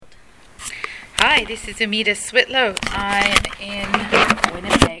Hi, this is Amita Switlow. I'm in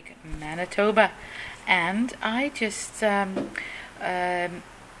Winnipeg, Manitoba, and I just am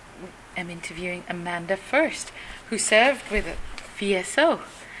interviewing Amanda First, who served with VSO.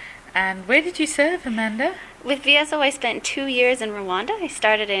 And where did you serve, Amanda? With VSO, I spent 2 years in Rwanda. I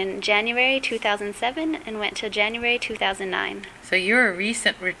started in January 2007 and went till January 2009. So you're a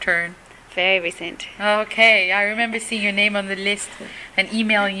recent return. Very recent. Okay, I remember seeing your name on the list and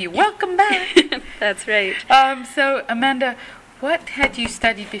emailing you, welcome back. That's right. So, Amanda, what had you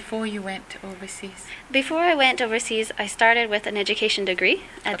studied before you went overseas? Before I went overseas, I started with an education degree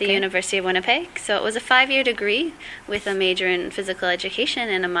at the University of Winnipeg. So it was a 5-year degree with a major in physical education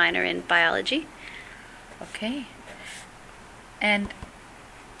and a minor in biology. Okay. And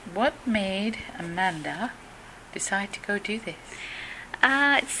what made Amanda decide to go do this?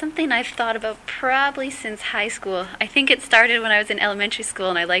 It's something I've thought about probably since high school. I think it started when I was in elementary school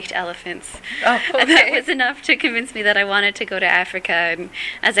and I liked elephants. Oh, okay. And that was enough to convince me that I wanted to go to Africa. And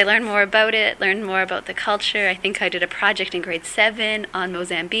as I learned more about it, learned more about the culture, I think I did a project in grade 7 on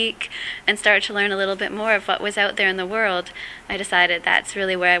Mozambique and started to learn a little bit more of what was out there in the world. I decided that's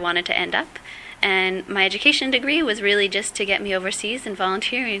really where I wanted to end up. And my education degree was really just to get me overseas and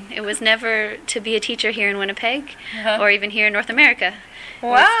volunteering. It was never to be a teacher here in Winnipeg or even here in North America.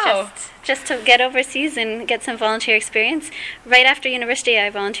 Wow. It was just to get overseas and get some volunteer experience. Right after university,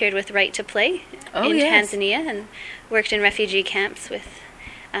 I volunteered with Right to Play in Tanzania and worked in refugee camps with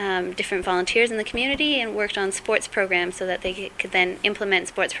different volunteers in the community and worked on sports programs so that they could then implement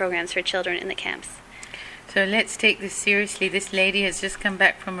sports programs for children in the camps. So let's take this seriously. This lady has just come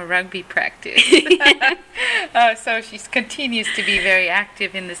back from a rugby practice. So she continues to be very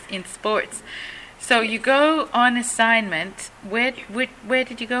active in sports. So you go on assignment. Where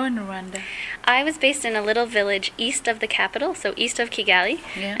did you go in Rwanda? I was based in a little village east of the capital, so east of Kigali,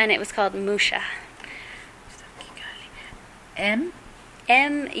 and it was called Musha. M?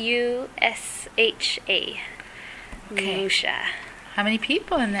 M-U-S-H-A. Okay. Musha. How many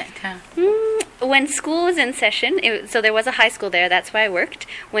people in that town? When school was in session, so there was a high school there, that's where I worked.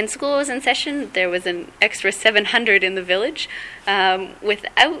 When school was in session, there was an extra 700 in the village.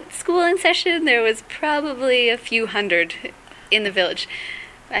 Without school in session, there was probably a few hundred in the village.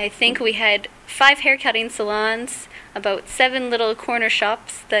 I think we had 5 haircutting salons, about 7 little corner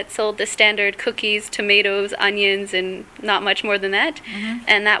shops that sold the standard cookies, tomatoes, onions, and not much more than that. Mm-hmm.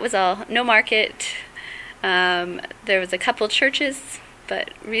 And that was all. No market. There was a couple churches,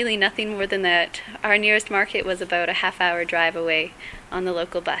 but really nothing more than that. Our nearest market was about a half-hour drive away on the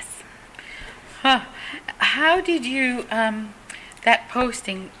local bus. Huh. How did you, that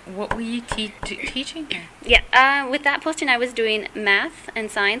posting, what were you teaching here? Yeah, with that posting I was doing math and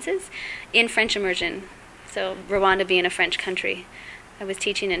sciences in French immersion. So Rwanda being a French country, I was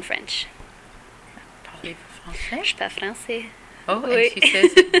teaching in French. Parlez-vous français? Je parle français. Oh, and she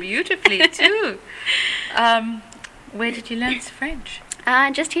says it beautifully too. Where did you learn French?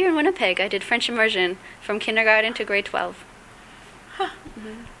 Just here in Winnipeg. I did French immersion from kindergarten to grade 12. Huh.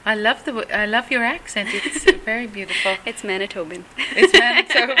 Mm-hmm. I love your accent. It's very beautiful. It's Manitoban. It's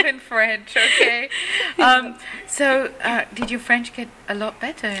Manitoban French. Okay. So, did your French get a lot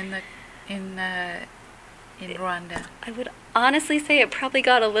better in Rwanda? I would honestly say it probably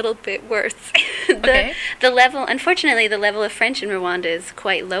got a little bit worse. Okay. Unfortunately, the level of French in Rwanda is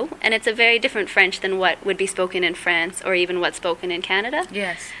quite low, and it's a very different French than what would be spoken in France or even what's spoken in Canada.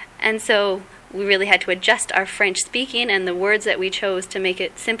 Yes. And so we really had to adjust our French speaking and the words that we chose to make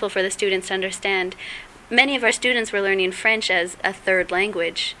it simple for the students to understand. Many of our students were learning French as a third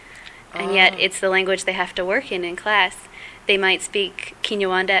language, and yet it's the language they have to work in class. They might speak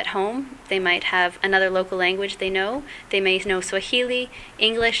Kinyarwanda at home. They might have another local language they know. They may know Swahili,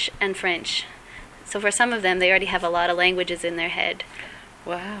 English, and French. So for some of them, they already have a lot of languages in their head.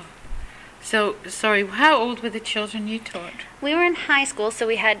 Wow. So, sorry, how old were the children you taught? We were in high school, so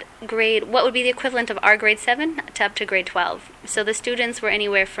we had what would be the equivalent of our grade 7 to up to grade 12. So the students were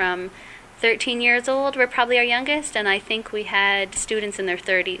anywhere from 13 years old were probably our youngest, and I think we had students in their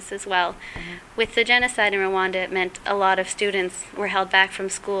 30s as well. Mm-hmm. With the genocide in Rwanda, it meant a lot of students were held back from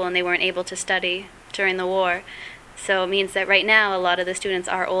school and they weren't able to study during the war. So it means that right now a lot of the students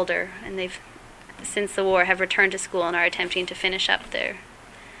are older, and they've, since the war, have returned to school and are attempting to finish up their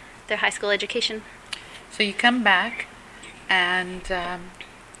high school education. So you come back, and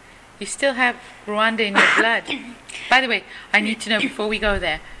you still have Rwanda in your blood. By the way, I need to know before we go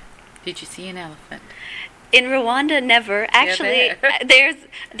there, did you see an elephant? In Rwanda, never. Actually,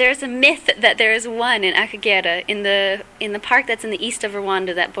 there's a myth that there is one in Akagera, in the park that's in the east of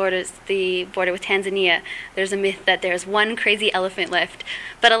Rwanda that borders the border with Tanzania. There's a myth that there's one crazy elephant left.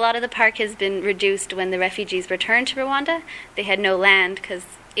 But a lot of the park has been reduced when the refugees returned to Rwanda. They had no land because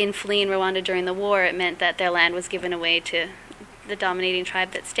in fleeing Rwanda during the war, it meant that their land was given away to the dominating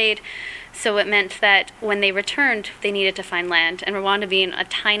tribe that stayed. So it meant that when they returned, they needed to find land. And Rwanda being a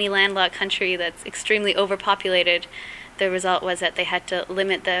tiny landlocked country that's extremely overpopulated, the result was that they had to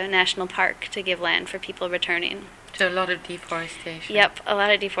limit the national park to give land for people returning. So a lot of deforestation. Yep, a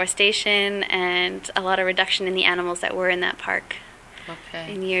lot of deforestation and a lot of reduction in the animals that were in that park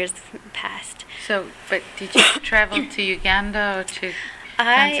in years past. So, but did you travel to Uganda or to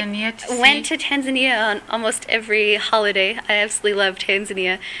Tanzania to I went to Tanzania on almost every holiday. I absolutely love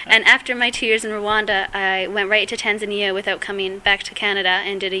Tanzania. And after my 2 years in Rwanda, I went right to Tanzania without coming back to Canada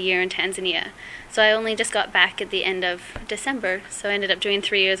and did a year in Tanzania. So I only just got back at the end of December. So I ended up doing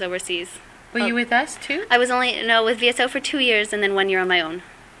 3 years overseas. Were you with us too? I was with VSO for 2 years and then 1 year on my own.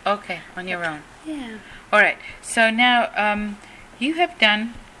 Okay, on your own. Yeah. All right. So now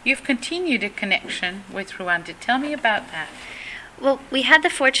you've continued a connection with Rwanda. Tell me about that. Well, we had the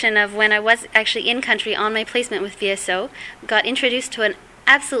fortune of, when I was actually in country on my placement with VSO, got introduced to an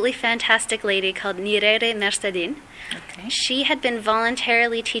absolutely fantastic lady called Nirere Mersadin. Okay. She had been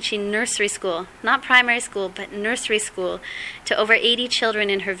voluntarily teaching nursery school, not primary school, but nursery school, to over 80 children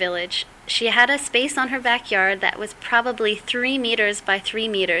in her village. She had a space on her backyard that was probably 3 meters by 3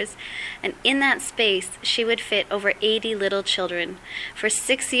 meters, and in that space she would fit over 80 little children. For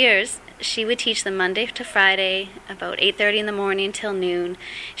 6 years, she would teach them Monday to Friday, about 8:30 in the morning till noon.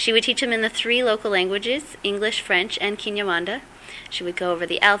 She would teach them in the 3 local languages, English, French, and Kinyarwanda. She would go over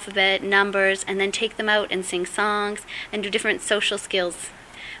the alphabet, numbers, and then take them out and sing songs and do different social skills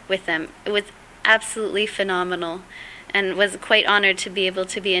with them. It was absolutely phenomenal, and was quite honored to be able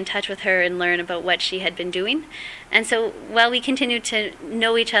to be in touch with her and learn about what she had been doing. And so while we continued to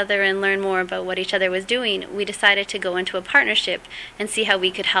know each other and learn more about what each other was doing, we decided to go into a partnership and see how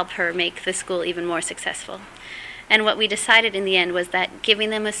we could help her make the school even more successful. And what we decided in the end was that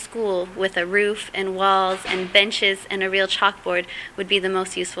giving them a school with a roof and walls and benches and a real chalkboard would be the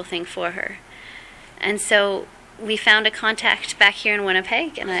most useful thing for her. And so we found a contact back here in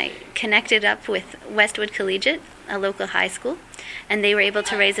Winnipeg, and I connected up with Westwood Collegiate, a local high school, and they were able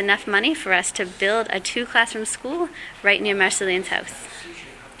to raise enough money for us to build a 2-classroom school right near Marceline's house.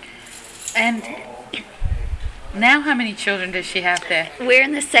 And now how many children does she have there? We're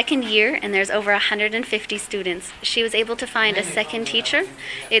in the 2nd year, and there's over 150 students. She was able to find a second teacher.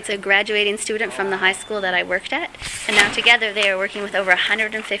 It's a graduating student from the high school that I worked at, and now together they are working with over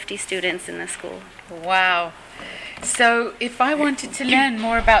 150 students in the school. Wow. So if I wanted to learn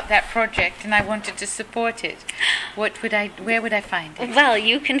more about that project and I wanted to support it, where would I find it? Well,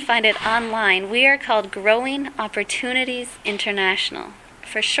 you can find it online. We are called Growing Opportunities International.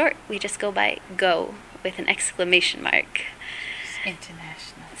 For short, we just go by GO with an exclamation mark.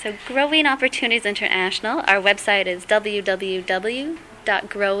 International. So Growing Opportunities International, our website is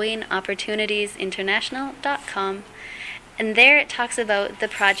www.growingopportunitiesinternational.com. And there it talks about the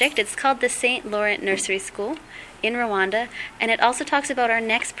project. It's called the St. Laurent Nursery School in Rwanda, and it also talks about our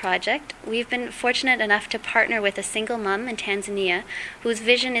next project. We've been fortunate enough to partner with a single mom in Tanzania whose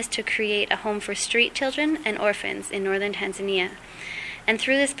vision is to create a home for street children and orphans in northern Tanzania. And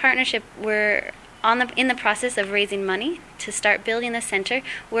through this partnership, we're in the process of raising money to start building the center.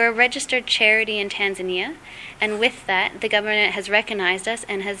 We're a registered charity in Tanzania, and with that, the government has recognized us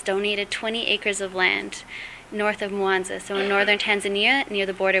and has donated 20 acres of land north of Mwanza, so in northern Tanzania, near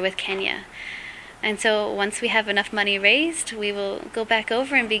the border with Kenya. And so once we have enough money raised, we will go back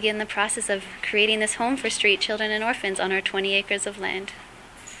over and begin the process of creating this home for street children and orphans on our 20 acres of land.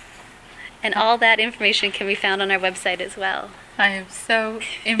 And all that information can be found on our website as well. I am so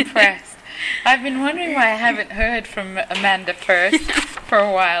impressed. I've been wondering why I haven't heard from Amanda first for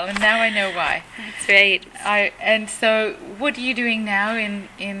a while, and now I know why. That's right. And so what are you doing now in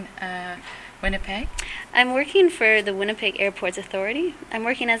Winnipeg? I'm working for the Winnipeg Airports Authority. I'm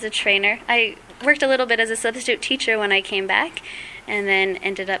working as a trainer. I worked a little bit as a substitute teacher when I came back, and then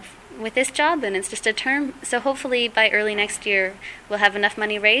ended up with this job, and it's just a term. So hopefully by early next year we'll have enough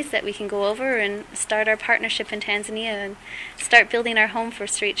money raised that we can go over and start our partnership in Tanzania and start building our home for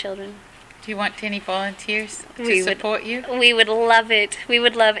street children. Do you want any volunteers to support you? We would love it. We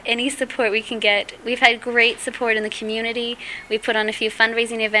would love any support we can get. We've had great support in the community. We put on a few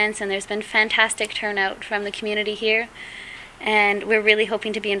fundraising events, and there's been fantastic turnout from the community here. And we're really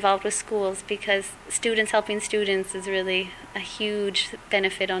hoping to be involved with schools because students helping students is really a huge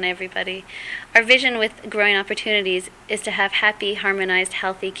benefit on everybody. Our vision with Growing Opportunities is to have happy, harmonized,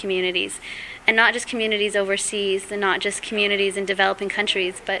 healthy communities. And not just communities overseas and not just communities in developing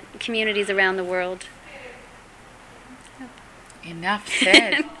countries, but communities around the world. Enough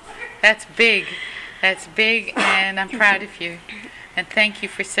said. That's big. That's big, and I'm proud of you. And thank you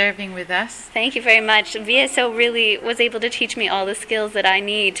for serving with us. Thank you very much. VSO really was able to teach me all the skills that I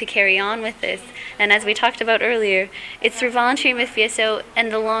need to carry on with this. And as we talked about earlier, it's through volunteering with VSO and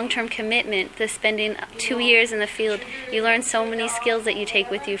the long-term commitment to spending 2 years in the field, you learn so many skills that you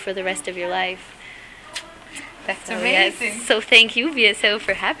take with you for the rest of your life. That's So, amazing. yes. So thank you, VSO,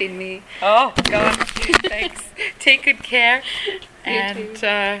 for having me. Oh, God. Thanks. Take good care. You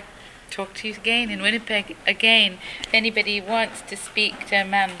And talk to you again in Winnipeg. Again, if anybody wants to speak to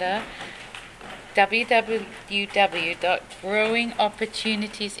Amanda,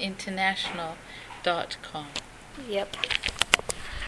 www.growingopportunitiesinternational.com. Yep.